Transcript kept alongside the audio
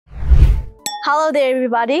Hello there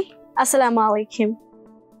everybody, Assalamu alaikum.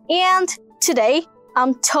 And today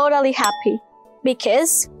I'm totally happy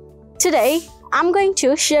because today I'm going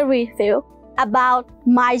to share with you about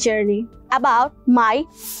my journey, about my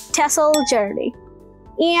Tesol journey,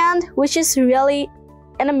 and which is really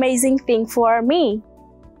an amazing thing for me.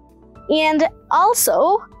 And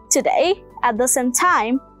also today at the same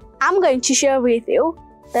time I'm going to share with you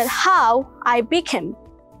that how I became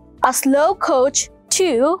a slow coach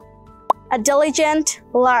to a diligent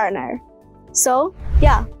learner. So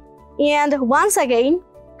yeah, and once again,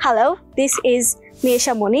 hello, this is me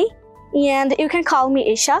Isha Muni, and you can call me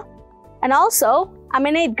Isha. And also, I'm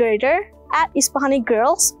an 8th grader at Ispahani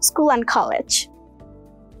Girls School and College.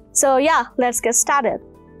 So yeah, let's get started.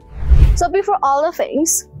 So before all the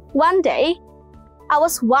things, one day I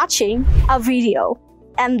was watching a video,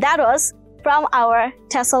 and that was from our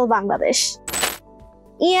Tesol Bangladesh.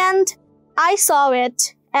 And I saw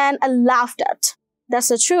it and I laughed at. That's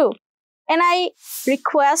the truth. And I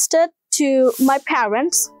requested to my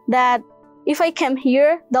parents that if I came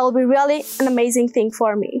here, that will be really an amazing thing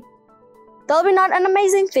for me. That will be not an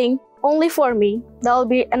amazing thing only for me. That will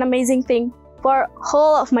be an amazing thing for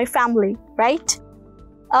whole of my family, right?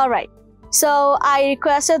 Alright. So I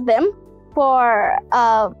requested them for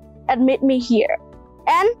admit me here.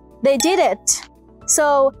 And they did it.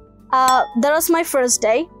 So that was my first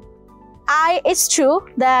day. It's true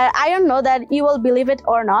that I don't know that you will believe it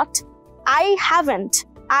or not. I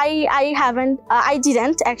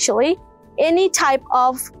didn't actually any type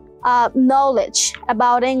of knowledge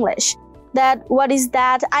about English. That what is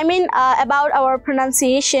that? I mean about our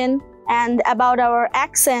pronunciation and about our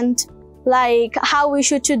accent, like how we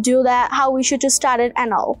should to do that, how we should to start it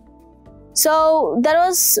and all. So that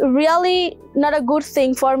was really not a good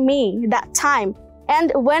thing for me that time.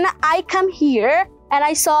 And when I come here and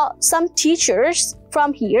I saw some teachers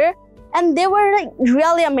from here, and they were like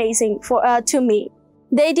really amazing to me.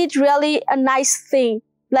 They did really a nice thing.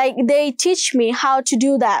 Like they teach me how to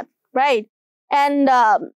do that, right? And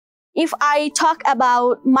if I talk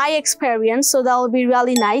about my experience, so that will be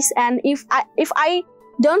really nice. And if I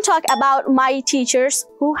don't talk about my teachers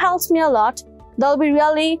who helps me a lot, that will be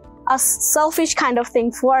really a selfish kind of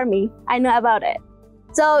thing for me. I know about it.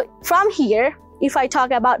 So from here, if I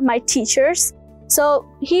talk about my teachers, so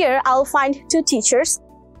here I'll find 2 teachers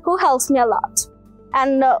who helps me a lot.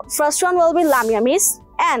 And first one will be Lamia Miss,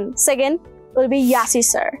 and second will be Yasi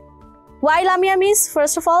sir. Why Lamia Miss?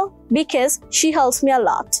 First of all, because she helps me a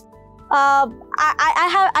lot.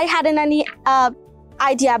 I hadn't any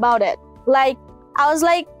idea about it. Like I was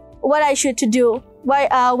like, what I should to do, what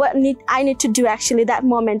I need to do actually that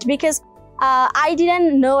moment, because I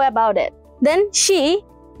didn't know about it. Then she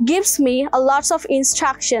gives me a lots of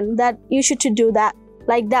instruction that you should to do that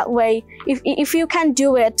like that way. If you can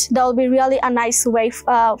do it, that will be really a nice way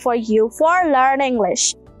for you for learn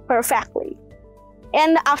English perfectly.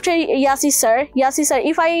 And after Yasi sir,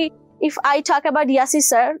 if I talk about Yasi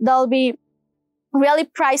sir, that will be really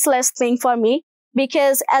priceless thing for me,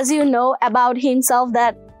 because as you know about himself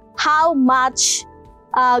that how much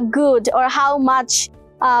good or how much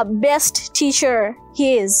best teacher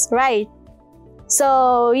he is, right?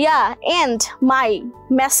 So yeah, and my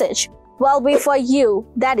message will be for you,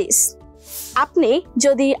 that is, আপনি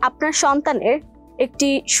যদি আপনার সন্তানের একটি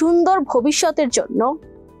সুন্দর ভবিষ্যতের জন্য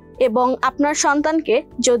এবং আপনার সন্তানকে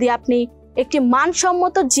যদি আপনি একটি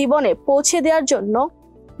মানসম্মত জীবনে পৌঁছে দেওয়ার জন্য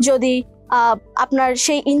যদি আপনার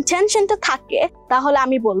সেই ইন্টেনশনটা থাকে, তাহলে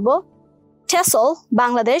আমি বলবো Tesol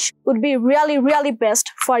Bangladesh would be really best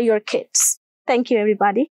for your kids. Thank you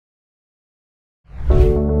everybody.